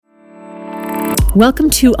Welcome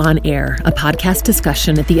to On Air, a podcast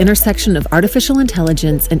discussion at the intersection of artificial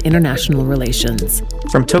intelligence and international relations.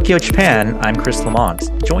 From Tokyo, Japan, I'm Chris Lamont,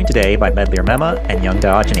 joined today by Medlir and Young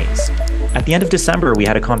Diogenes. At the end of December, we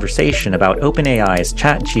had a conversation about OpenAI's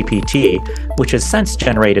ChatGPT, which has since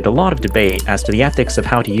generated a lot of debate as to the ethics of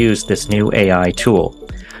how to use this new AI tool.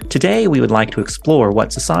 Today, we would like to explore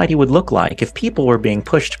what society would look like if people were being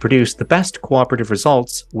pushed to produce the best cooperative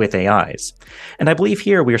results with AIs. And I believe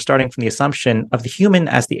here we are starting from the assumption of the human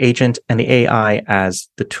as the agent and the AI as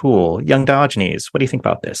the tool. Young Diogenes, what do you think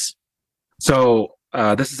about this? So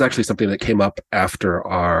this is actually something that came up after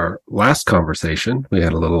our last conversation. We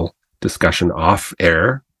had a little discussion off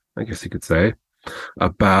air, I guess you could say,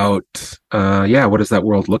 about, what does that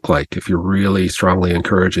world look like if you're really strongly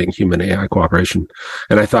encouraging human AI cooperation?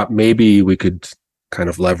 And I thought maybe we could kind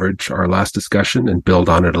of leverage our last discussion and build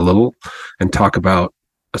on it a little and talk about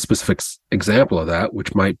a specific example of that,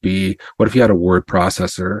 which might be, what if you had a word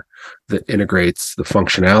processor that integrates the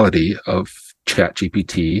functionality of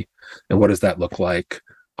ChatGPT, and what does that look like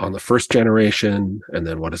on the first generation? And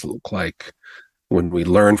then what does it look like when we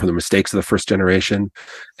learn from the mistakes of the first generation?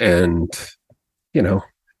 And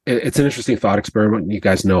it's an interesting thought experiment. You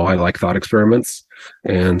guys know I like thought experiments.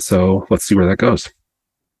 And so let's see where that goes.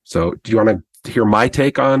 So do you want to hear my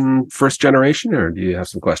take on first generation, or do you have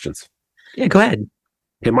some questions? Yeah, go ahead.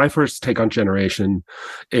 Okay, my first take on generation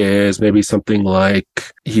is maybe something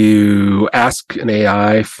like you ask an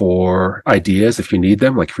AI for ideas if you need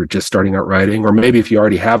them, like if you're just starting out writing, or maybe if you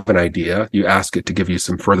already have an idea, you ask it to give you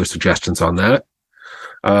some further suggestions on that.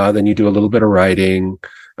 Then you do a little bit of writing.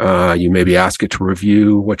 You maybe ask it to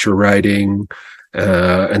review what you're writing,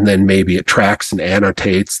 and then maybe it tracks and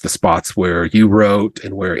annotates the spots where you wrote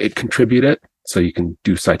and where it contributed, so you can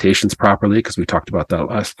do citations properly, because we talked about that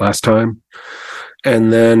last time.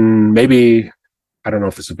 And then maybe, I don't know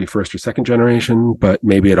if this would be first or second generation, but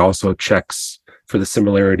maybe it also checks for the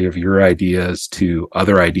similarity of your ideas to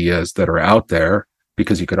other ideas that are out there,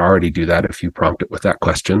 because you could already do that if you prompt it with that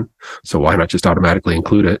question. So why not just automatically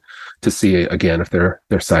include it to see, again, if they're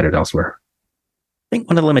cited elsewhere? I think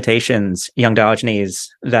one of the limitations, Young Diogenes,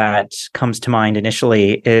 that comes to mind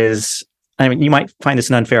initially is, I mean, you might find this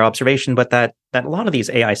an unfair observation, but that a lot of these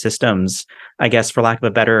AI systems, I guess, for lack of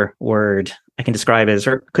a better word, I can describe as,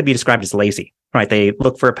 or could be described as lazy, right? They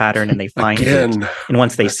look for a pattern and they find it. And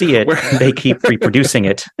once they see it, they keep reproducing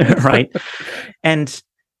it, right? And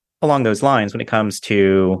along those lines, when it comes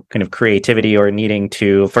to kind of creativity or needing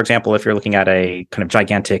to, for example, if you're looking at a kind of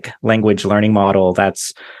gigantic language learning model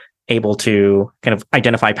that's able to kind of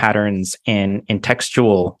identify patterns in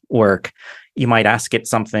textual work, you might ask it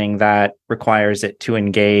something that requires it to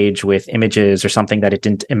engage with images or something that it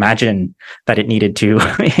didn't imagine that it needed to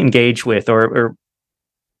engage with, and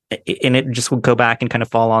it just would go back and kind of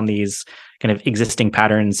fall on these kind of existing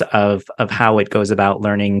patterns of how it goes about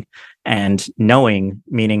learning and knowing,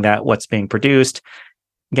 meaning that what's being produced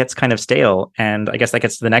gets kind of stale. And I guess that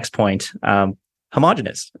gets to the next point,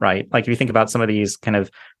 homogeneous, right? Like if you think about some of these kind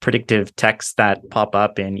of predictive texts that pop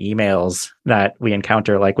up in emails that we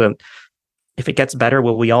encounter, like, well, if it gets better,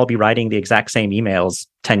 will we all be writing the exact same emails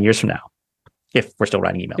 10 years from now? If we're still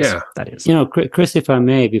writing emails, yeah. That is. Chris, if I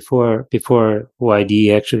may, before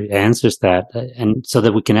YD actually answers that, and so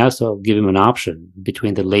that we can also give him an option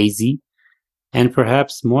between the lazy and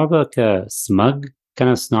perhaps more of like a smug, kind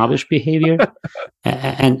of snobbish behavior.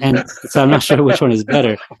 and so I'm not sure which one is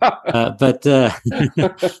better.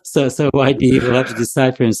 So YD will have to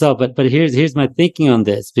decide for himself. But here's my thinking on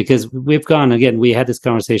this, because we had this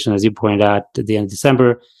conversation, as you pointed out, at the end of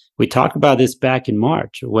December. We talked about this back in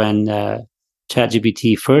March when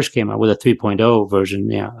ChatGPT first came out with a 3.0 version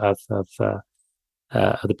of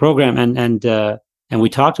the program, and we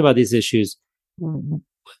talked about these issues.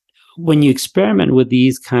 When you experiment with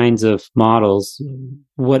these kinds of models,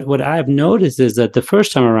 what I've noticed is that the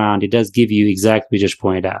first time around, it does give you exactly what you just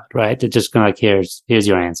pointed out, right? It's just kind of like, here's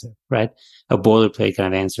your answer, right? A boilerplate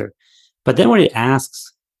kind of answer. But then when you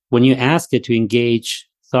ask it to engage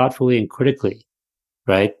thoughtfully and critically,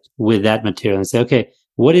 right, with that material and say, okay,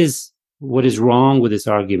 what is wrong with this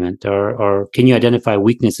argument, or can you identify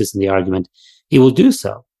weaknesses in the argument? It will do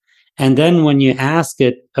so. And then when you ask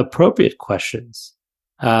it appropriate questions,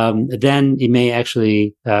 then it may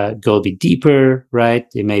actually go a bit deeper, right?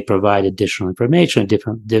 It may provide additional information,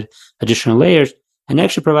 additional layers, and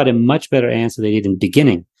actually provide a much better answer than it did in the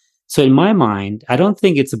beginning. So in my mind, I don't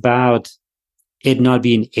think it's about it not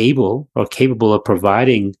being able or capable of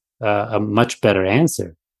providing a much better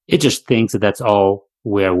answer. It just thinks that that's all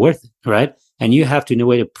we're worth it, right? And you have to, in a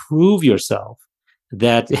way, to prove yourself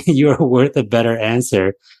that you're worth a better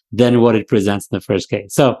answer than what it presents in the first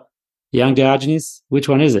case. So Young Diogenes, which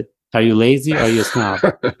one is it? Are you lazy or are you a snob?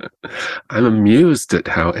 I'm amused at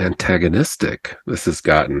how antagonistic this has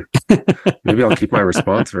gotten. Maybe I'll keep my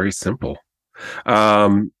response very simple.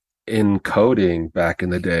 In coding back in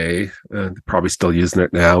the day, probably still using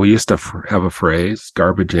it now, we used to have a phrase,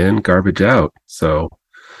 garbage in, garbage out. So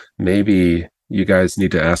maybe you guys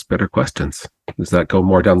need to ask better questions. Does that go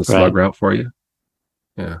more down the slug route for you?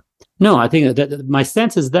 Yeah. No, I think that my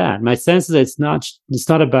sense is that. My sense is that it's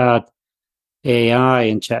not about AI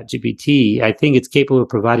and ChatGPT. I think it's capable of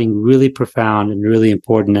providing really profound and really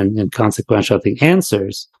important and consequential, I think,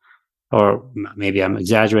 answers. Or maybe I'm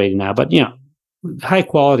exaggerating now, but high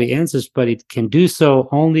quality answers, but it can do so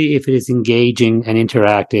only if it is engaging and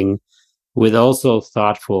interacting with also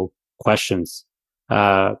thoughtful questions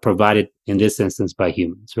provided in this instance by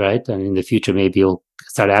humans, right? And in the future, maybe you'll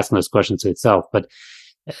start asking those questions to itself. But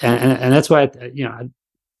and that's why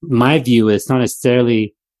my view is not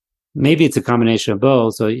necessarily. Maybe it's a combination of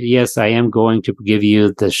both. So yes, I am going to give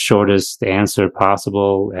you the shortest answer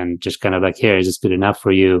possible, and just kind of like, here, is this good enough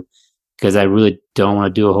for you? Because I really don't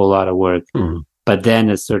want to do a whole lot of work. But then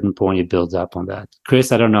at a certain point, it builds up on that.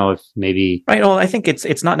 Chris, I don't know if maybe right. Well, I think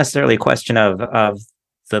it's not necessarily a question of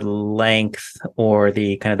the length or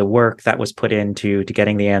the kind of the work that was put into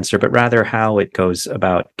getting the answer, but rather how it goes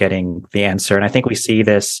about getting the answer. And I think we see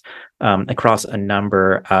this across a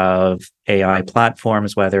number of AI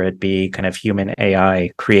platforms, whether it be kind of human AI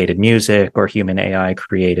created music or human AI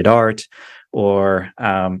created art or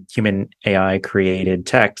human AI created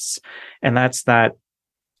texts. And that's that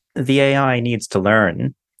the AI needs to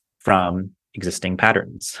learn from existing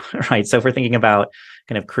patterns, right? So if we're thinking about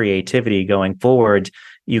kind of creativity going forward,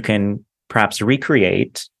 you can perhaps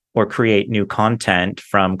recreate or create new content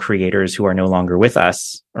from creators who are no longer with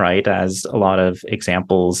us, right? As a lot of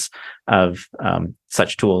examples of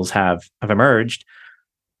such tools have emerged.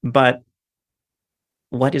 But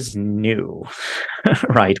what is new,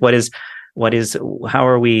 right? How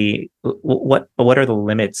are we, what are the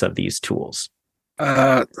limits of these tools?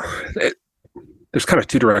 There's kind of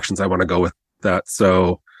two directions I want to go with that.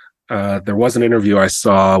 So there was an interview I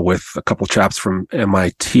saw with a couple chaps from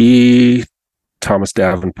MIT, Thomas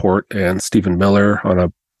Davenport and Stephen Miller, on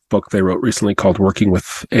a book they wrote recently called Working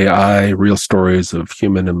with AI, Real Stories of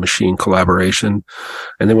Human and Machine Collaboration.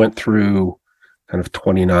 And they went through kind of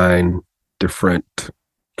 29 different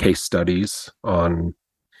case studies on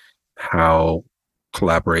how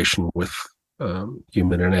collaboration with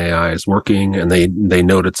human and AI is working. And they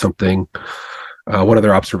noted something. One of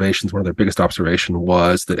their biggest observation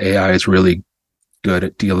was that AI is really good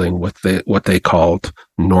at dealing with what they called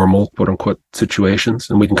normal, quote unquote, situations.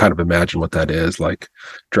 And we can kind of imagine what that is, like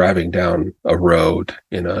driving down a road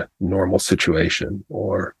in a normal situation,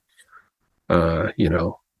 or,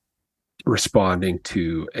 responding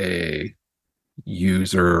to a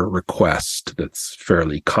user request that's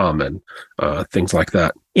fairly common, things like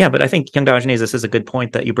that. Yeah, but I think, Young Diogenes, this is a good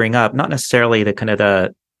point that you bring up. Not necessarily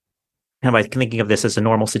by thinking of this as a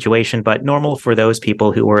normal situation, but normal for those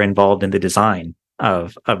people who were involved in the design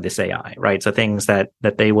of this AI, right? So things that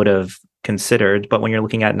they would have considered. But when you're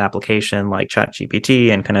looking at an application like ChatGPT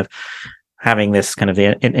and kind of having this kind of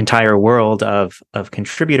the entire world of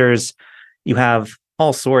contributors, you have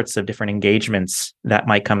all sorts of different engagements that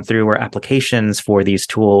might come through, or applications for these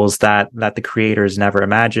tools that the creators never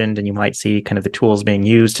imagined. And you might see kind of the tools being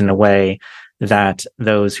used in a way that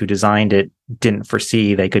those who designed it didn't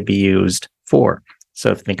foresee they could be used for.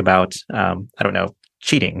 So think about,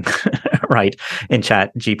 cheating, right? In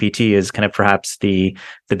ChatGPT is kind of perhaps the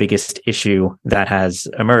biggest issue that has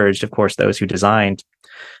emerged. Of course, those who designed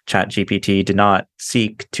ChatGPT did not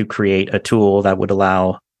seek to create a tool that would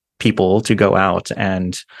allow people to go out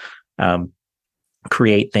and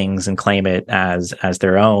create things and claim it as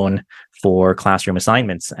their own for classroom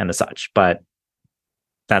assignments and the such. But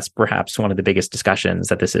that's perhaps one of the biggest discussions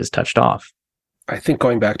that this is touched off. I think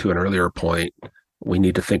going back to an earlier point, we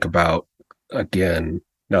need to think about, again,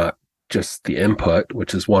 not just the input,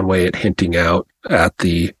 which is one way at hinting out at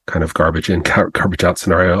the kind of garbage in, garbage out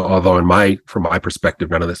scenario. Although from my perspective,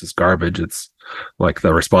 none of this is garbage. It's like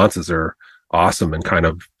the responses are awesome and kind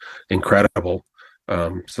of incredible.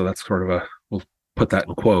 So that's sort of we'll put that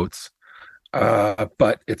in quotes.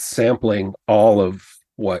 But it's sampling all of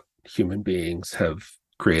what human beings have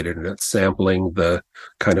created, and it's sampling the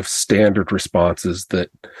kind of standard responses that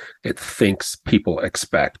it thinks people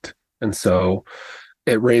expect. And so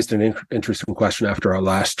it raised an interesting question after our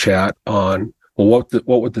last chat on, well,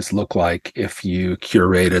 what would this look like if you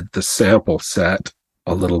curated the sample set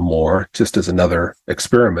a little more, just as another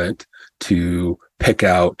experiment to pick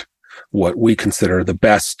out what we consider the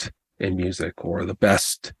best in music or the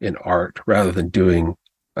best in art, rather than doing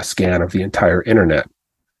a scan of the entire internet,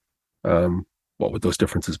 what would those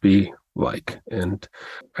differences be like? And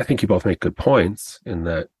I think you both make good points in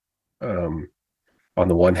that, on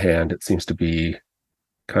the one hand, it seems to be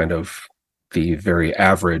kind of the very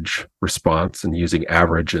average response, and using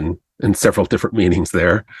average in several different meanings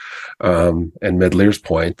there. And Medlir's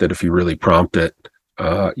point that if you really prompt it,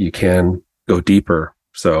 you can go deeper.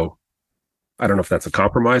 So I don't know if that's a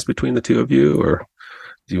compromise between the two of you, or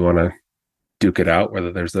do you want to duke it out,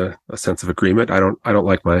 whether there's a sense of agreement? I don't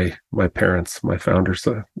like my parents, my founders,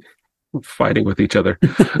 fighting with each other.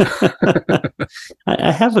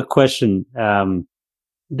 I have a question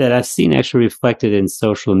that I've seen actually reflected in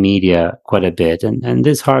social media quite a bit, and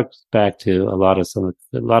this harks back to a lot of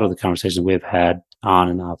the conversations we've had on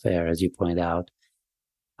and off air, as you pointed out.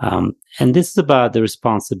 And this is about the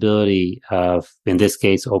responsibility of, in this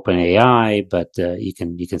case, OpenAI, but you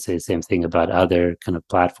can say the same thing about other kind of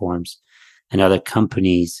platforms and other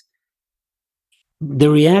companies. The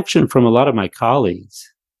reaction from a lot of my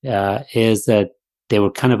colleagues is that they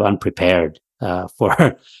were kind of unprepared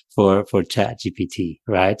for ChatGPT,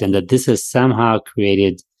 right? And that this has somehow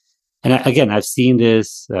created, and again, I've seen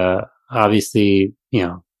this obviously,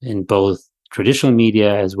 in both traditional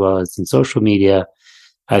media as well as in social media.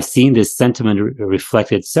 I've seen this sentiment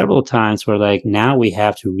reflected several times, where like now we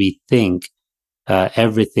have to rethink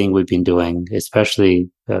everything we've been doing, especially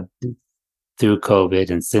through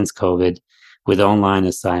COVID and since COVID, with online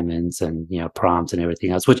assignments and prompts and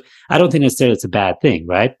everything else, which I don't think necessarily it's a bad thing,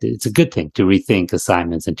 right? It's a good thing to rethink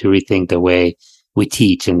assignments and to rethink the way we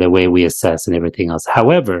teach and the way we assess and everything else.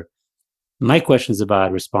 However, my question is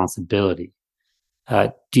about responsibility.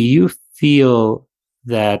 Do you feel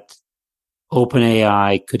that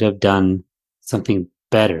OpenAI could have done something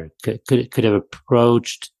better? Could have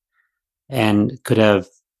approached and could have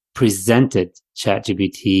presented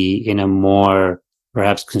ChatGPT in a more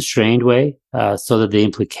perhaps constrained way, so that the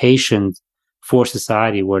implications for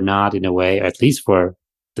society were not, in a way, or at least for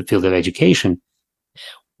the field of education,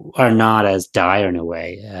 are not as dire in a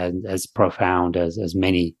way and as profound as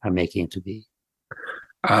many are making it to be?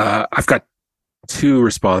 I've got two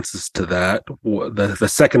responses to that. The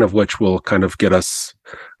second of which will kind of get us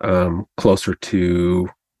closer to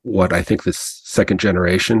what I think this second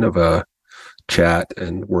generation of a chat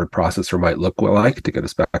and word processor might look like, to get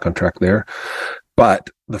us back on track there. But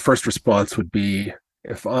the first response would be,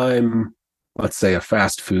 if I'm, let's say, a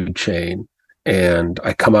fast food chain, and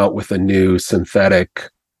I come out with a new synthetic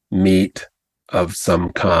meat of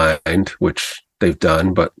some kind, which they've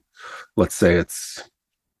done, but let's say it's,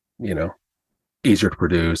 easier to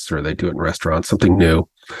produce, or they do it in restaurants, something new,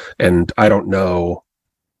 and I don't know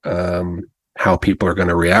how people are going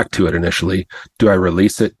to react to it initially. Do I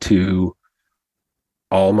release it to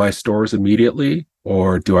all my stores immediately,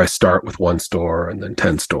 or do I start with one store and then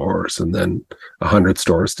 10 stores and then 100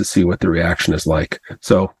 stores to see what the reaction is like?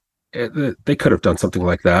 So they could have done something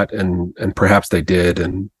like that, and perhaps they did,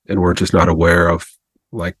 and we're just not aware of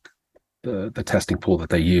like the testing pool that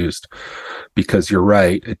they used. Because you're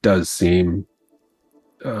right, it does seem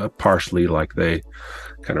partially like they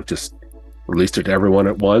kind of just released it to everyone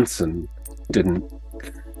at once and didn't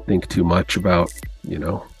think too much about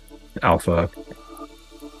alpha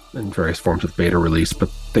and various forms of beta release,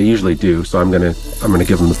 but they usually do. So I'm gonna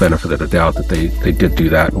give them the benefit of the doubt that they did do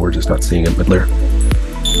that, and we're just not seeing it, Medlir.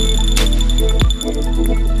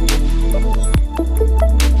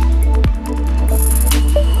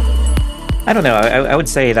 I don't know. I would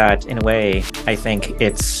say that in a way, I think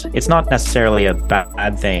it's not necessarily a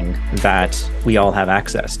bad thing that we all have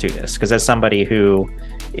access to this, because as somebody who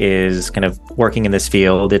is kind of working in this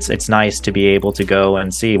field, it's nice to be able to go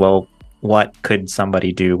and see, well, what could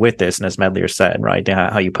somebody do with this? And as Medlir said, right,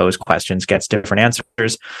 how you pose questions gets different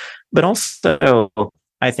answers. But also,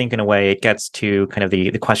 I think in a way it gets to kind of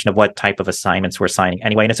the question of what type of assignments we're assigning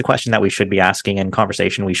anyway. And it's a question that we should be asking and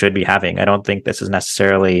conversation we should be having. I don't think this is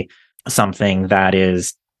necessarily something that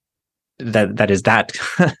is that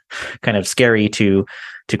kind of scary to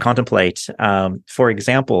contemplate. For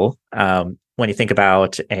example, when you think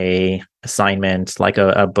about a assignment like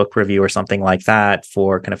a book review or something like that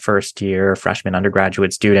for kind of first year freshman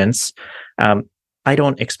undergraduate students, I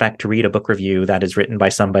don't expect to read a book review that is written by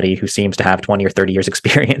somebody who seems to have 20 or 30 years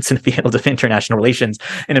experience in the field of international relations.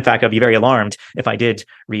 And in fact, I'd be very alarmed if I did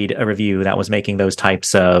read a review that was making those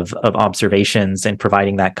types of observations and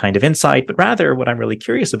providing that kind of insight. But rather, what I'm really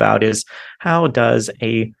curious about is, how does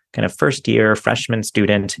a kind of first year freshman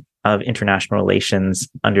student of international relations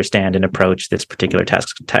understand and approach this particular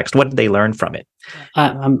text? What did they learn from it?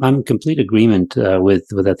 I'm in complete agreement with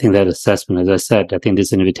I think that assessment. As I said, I think this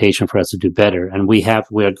is an invitation for us to do better, and we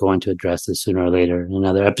are going to address this sooner or later in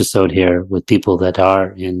another episode here with people that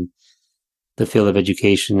are in the field of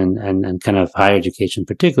education and kind of higher education in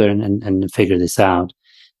particular, and figure this out.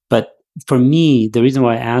 But for me, the reason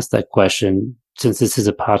why I asked that question, since this is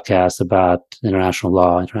a podcast about international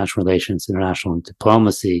law, international relations, international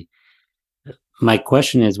diplomacy, my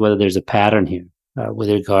question is whether there's a pattern here with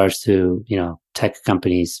regards to, tech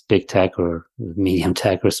companies, big tech or medium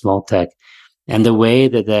tech or small tech, and the way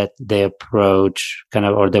that they approach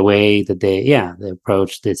or the way that they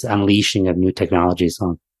approach this unleashing of new technologies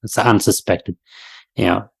on unsuspected,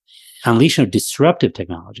 unleashing of disruptive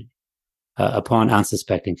technology upon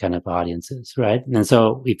unsuspecting kind of audiences, right? And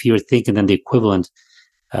so if you're thinking then the equivalent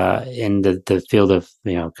in the field of,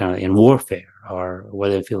 kind of in warfare, or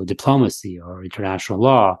whether the field of diplomacy or international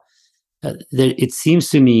law, it seems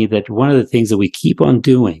to me that one of the things that we keep on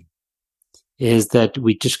doing is that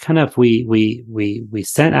we just kind of, we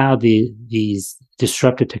send out these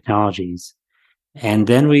disruptive technologies, and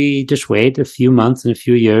then we just wait a few months and a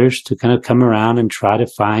few years to kind of come around and try to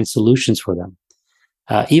find solutions for them.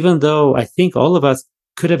 Even though I think all of us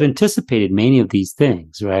could have anticipated many of these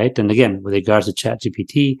things, right? And again, with regards to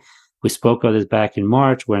ChatGPT, we spoke of this back in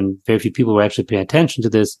March when very few people were actually paying attention to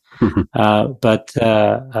this. And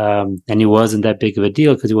it wasn't that big of a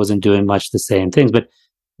deal because it wasn't doing much the same things. But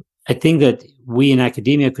I think that we in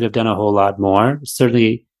academia could have done a whole lot more.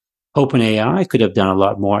 Certainly, OpenAI could have done a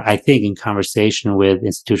lot more, I think, in conversation with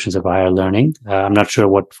institutions of higher learning. I'm not sure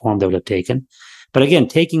what form they would have taken. But again,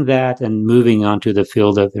 taking that and moving on to the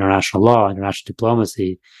field of international law, international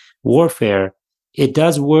diplomacy, warfare, it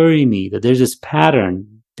does worry me that there's this pattern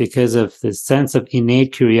because of the sense of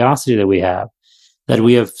innate curiosity that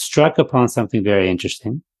we have struck upon something very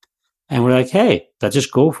interesting. And we're like, hey, let's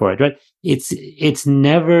just go for it, right? It's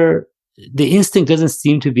never, the instinct doesn't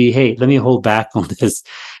seem to be, hey, let me hold back on this.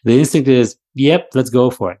 The instinct is, yep, let's go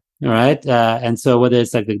for it. All right. And so whether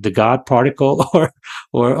it's like the God particle or,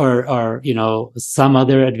 some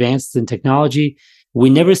other advances in technology, we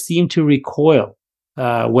never seem to recoil,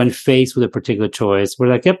 when faced with a particular choice. We're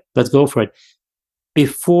like, yep, let's go for it.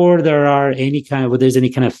 Before there's any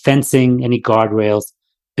kind of fencing, any guardrails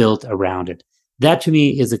built around it. That to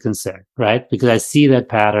me is a concern, right? Because I see that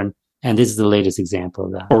pattern, and this is the latest example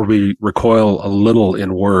of that. Or we recoil a little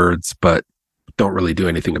in words, but don't really do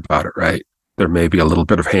anything about it, right? There may be a little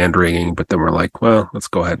bit of hand wringing, but then we're like, well, let's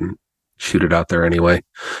go ahead and shoot it out there anyway.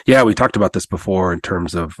 Yeah, we talked about this before in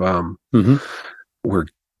terms of we're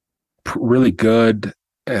really good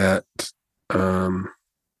at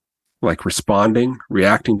like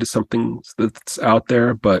reacting to something that's out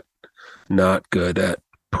there, but not good at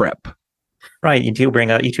prep. Right. You do bring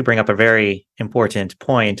up a very important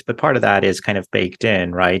point, but part of that is kind of baked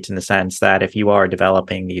in, right? In the sense that if you are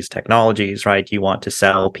developing these technologies, right, you want to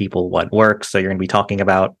sell people what works. So you're going to be talking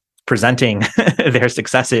about presenting their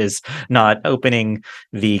successes, not opening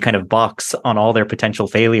the kind of box on all their potential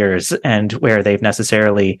failures and where they've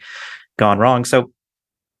necessarily gone wrong. So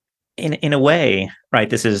in a way, right,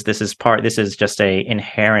 this is just a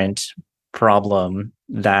inherent problem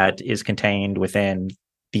that is contained within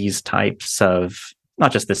these types of,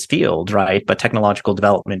 not just this field, right, but technological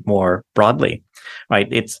development more broadly, right?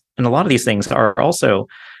 And a lot of these things are also,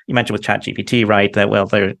 you mentioned with ChatGPT, right, that, well,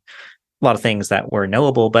 there are a lot of things that were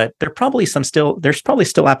knowable, but there's probably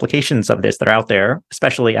still applications of this that are out there,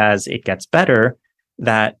 especially as it gets better,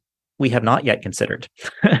 that we have not yet considered,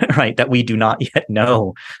 right? That we do not yet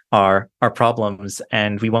know are problems,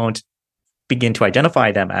 and we won't begin to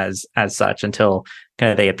identify them as such until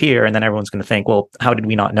kind of they appear, and then everyone's going to think, well, how did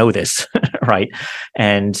we not know this, right?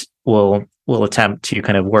 And we'll attempt to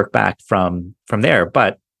kind of work back from there.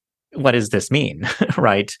 But what does this mean,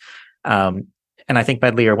 right? And I think,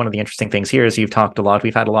 Medlir, one of the interesting things here is we've had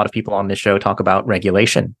a lot of people on this show talk about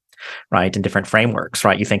regulation, right, and different frameworks,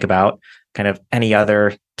 right? You think about kind of any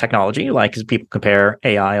other technology, like people compare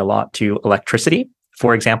AI a lot to electricity,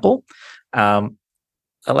 for example.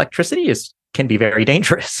 Electricity can be very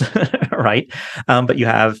dangerous, right? But you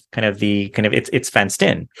have it's fenced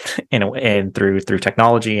in and through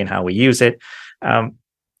technology and how we use it.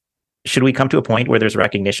 Should we come to a point where there's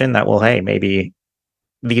recognition that, well, hey, maybe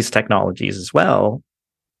these technologies as well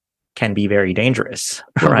can be very dangerous,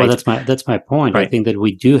 right? Well, that's my point. Right. I think that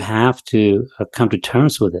we do have to come to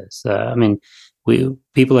terms with this.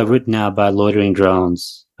 People have written now about loitering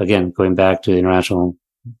drones. Again, going back to international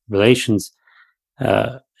relations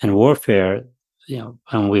and warfare,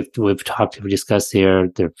 and we've discussed here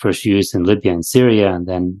their first use in Libya and Syria, and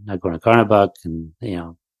then Nagorno-Karabakh, and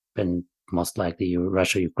and most likely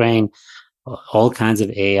Russia, Ukraine, all kinds of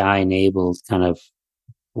AI-enabled kind of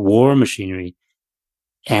war machinery,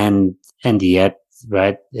 and yet,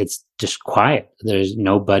 right, it's just quiet. There's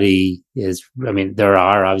nobody is. I mean, there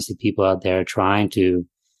are obviously people out there trying to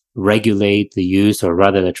regulate the use, or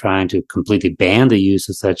rather, they're trying to completely ban the use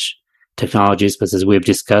of such technologies. But as we've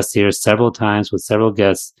discussed here several times with several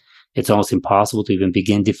guests, it's almost impossible to even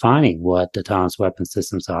begin defining what autonomous weapon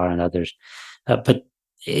systems are and others.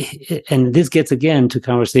 And this gets again to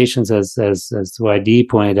conversations, as YD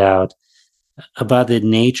pointed out, about the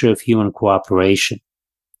nature of human cooperation,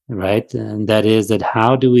 right? And that is that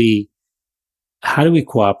how do we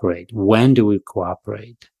cooperate? When do we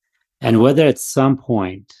cooperate? And whether at some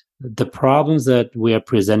point the problems that we are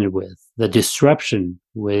presented with, the disruption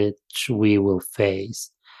which we will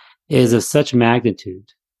face, is of such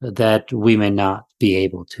magnitude that we may not be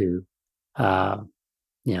able to, to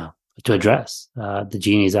address. The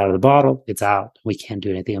genie's out of the bottle; it's out. We can't do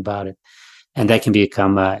anything about it, and that can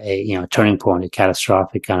become a turning point, a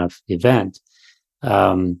catastrophic kind of event.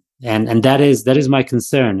 And that is my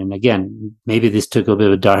concern. And again, maybe this took a bit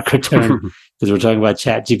of a darker turn because we're talking about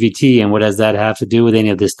ChatGPT and what does that have to do with any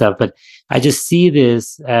of this stuff. But I just see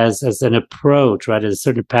this as an approach, right? As a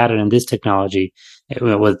certain pattern in this technology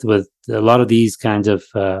with a lot of these kinds of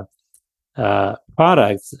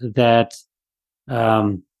products that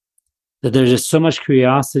there's just so much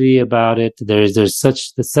curiosity about it. There's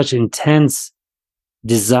such intense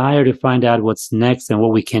desire to find out what's next and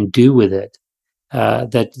what we can do with it.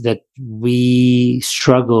 That we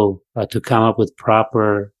struggle to come up with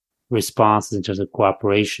proper responses in terms of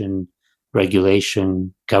cooperation,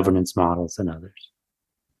 regulation, governance models, and others.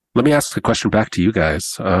 Let me ask a question back to you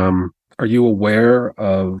guys. Are you aware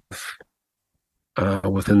of,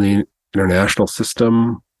 within the international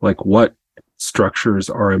system, like what structures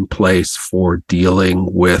are in place for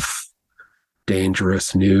dealing with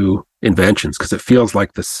dangerous new inventions? Because it feels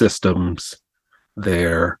like the systems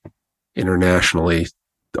there internationally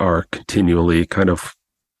are continually kind of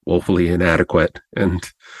woefully inadequate,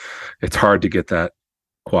 and it's hard to get that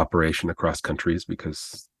cooperation across countries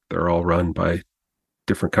because they're all run by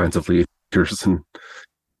different kinds of leaders and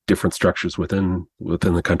different structures within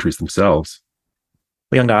the countries themselves.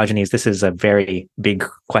 Well, Young Diogenes, this is a very big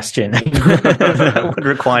question that would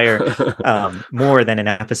require more than an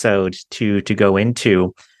episode to go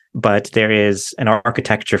into. But there is an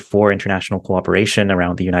architecture for international cooperation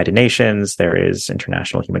around the United Nations. There is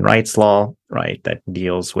international human rights law, right, that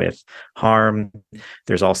deals with harm.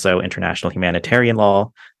 There's also international humanitarian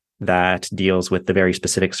law that deals with the very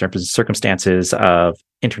specific circumstances of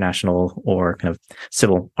international or kind of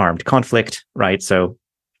civil armed conflict, right? So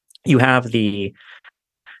you have the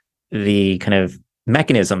kind of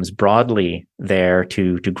mechanisms broadly there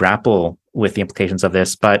to grapple with the implications of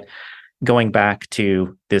this, but going back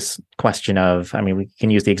to this question of, I mean, we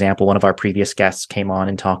can use the example, one of our previous guests came on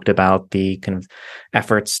and talked about the kind of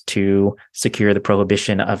efforts to secure the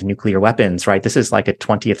prohibition of nuclear weapons, right? This is like a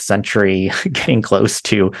 20th century, getting close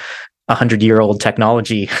to 100-year-old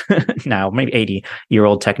technology now, maybe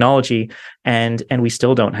 80-year-old technology. And we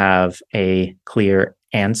still don't have a clear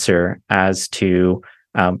answer as to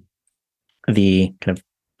the kind of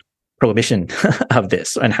prohibition of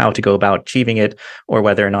this and how to go about achieving it, or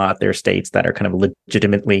whether or not there are states that are kind of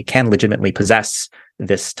legitimately possess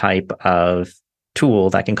this type of tool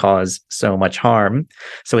that can cause so much harm.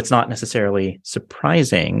 So it's not necessarily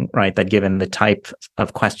surprising, right, that given the type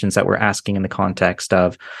of questions that we're asking in the context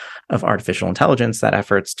of artificial intelligence, that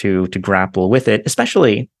efforts to grapple with it,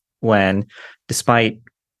 especially when, despite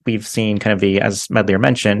we've seen kind of the, as Medlir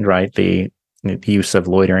mentioned, right, the use of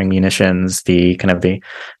loitering munitions, the kind of the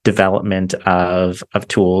development of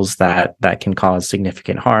tools that can cause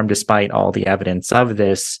significant harm, despite all the evidence of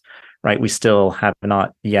this, right? We still have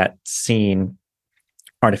not yet seen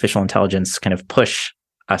artificial intelligence kind of push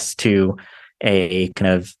us to a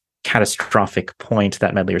kind of catastrophic point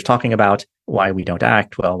that Medlir is talking about. Why we don't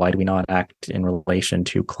act? Well, why do we not act in relation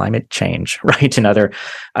to climate change, right? And other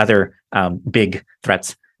big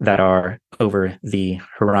threats that are over the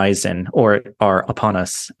horizon or are upon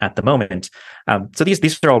us at the moment. So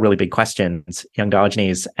these are all really big questions, Young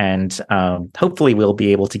Diogenes, and hopefully we'll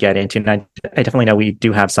be able to get into, and I definitely know we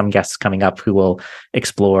do have some guests coming up who will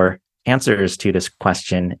explore answers to this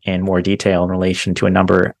question in more detail in relation to a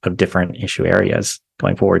number of different issue areas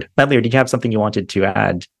going forward. Medlir, did you have something you wanted to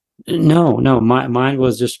add? No, mine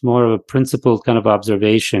was just more of a principled kind of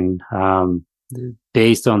observation,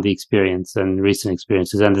 based on the experience and recent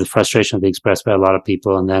experiences and the frustration that expressed by a lot of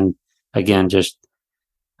people, and then again, just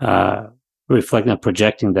reflecting,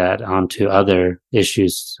 projecting that onto other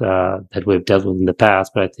issues that we've dealt with in the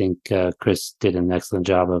past. But I think Chris did an excellent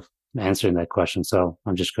job of answering that question. So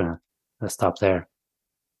I'm just going to stop there.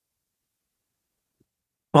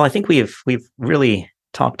 Well, I think we've really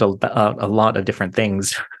talked about a lot of different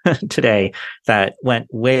things today that went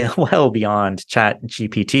well beyond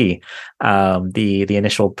ChatGPT, the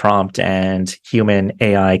initial prompt and human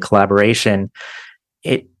AI collaboration.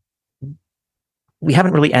 We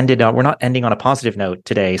haven't really ended we're not ending on a positive note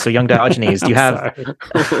today. So Young Diogenes, do you have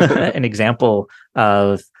an example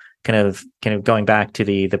of kind of going back to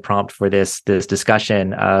the prompt for this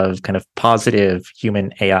discussion of kind of positive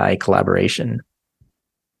human AI collaboration?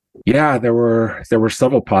 Yeah, there were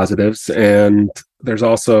several positives, and there's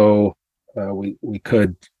also we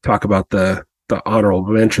could talk about the honorable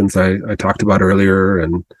mentions I talked about earlier,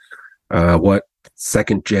 and what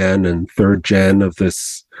second gen and third gen of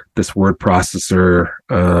this word processor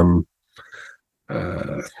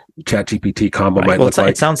ChatGPT combo might look like.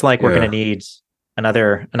 It sounds like we're going to need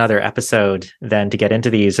another episode then to get into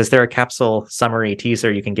these. Is there a capsule summary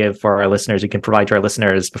teaser you can give for our listeners? You can provide to our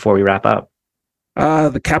listeners before we wrap up.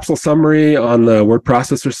 The capsule summary on the word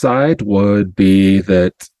processor side would be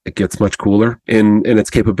that it gets much cooler in its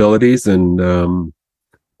capabilities and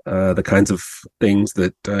the kinds of things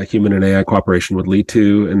that human and AI cooperation would lead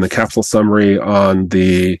to. And the capsule summary on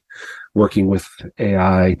the working with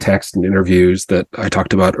AI text and interviews that I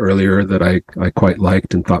talked about earlier that I quite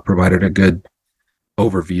liked and thought provided a good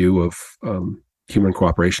overview of human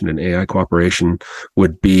cooperation and AI cooperation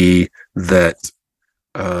would be that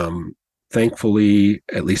thankfully,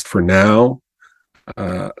 at least for now,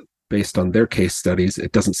 based on their case studies,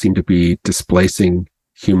 it doesn't seem to be displacing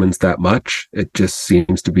humans that much. It just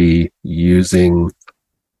seems to be using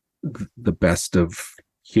the best of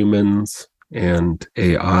humans and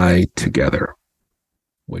AI together,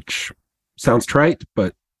 which sounds trite,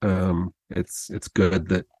 but it's good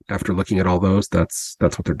that after looking at all those, that's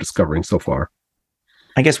what they're discovering so far.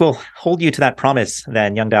 I guess we'll hold you to that promise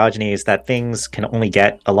then, Young Diogenes, that things can only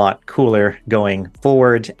get a lot cooler going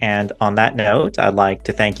forward. And on that note, I'd like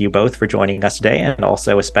to thank you both for joining us today, and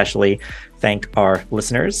also especially thank our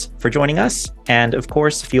listeners for joining us. And of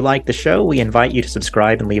course, if you like the show, we invite you to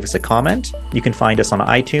subscribe and leave us a comment. You can find us on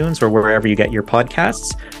iTunes or wherever you get your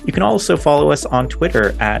podcasts. You can also follow us on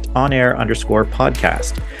Twitter at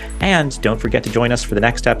onair_podcast. And don't forget to join us for the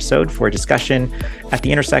next episode for a discussion at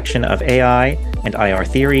the intersection of AI and IR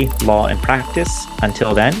theory, law, and practice.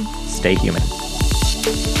 Until then, stay human.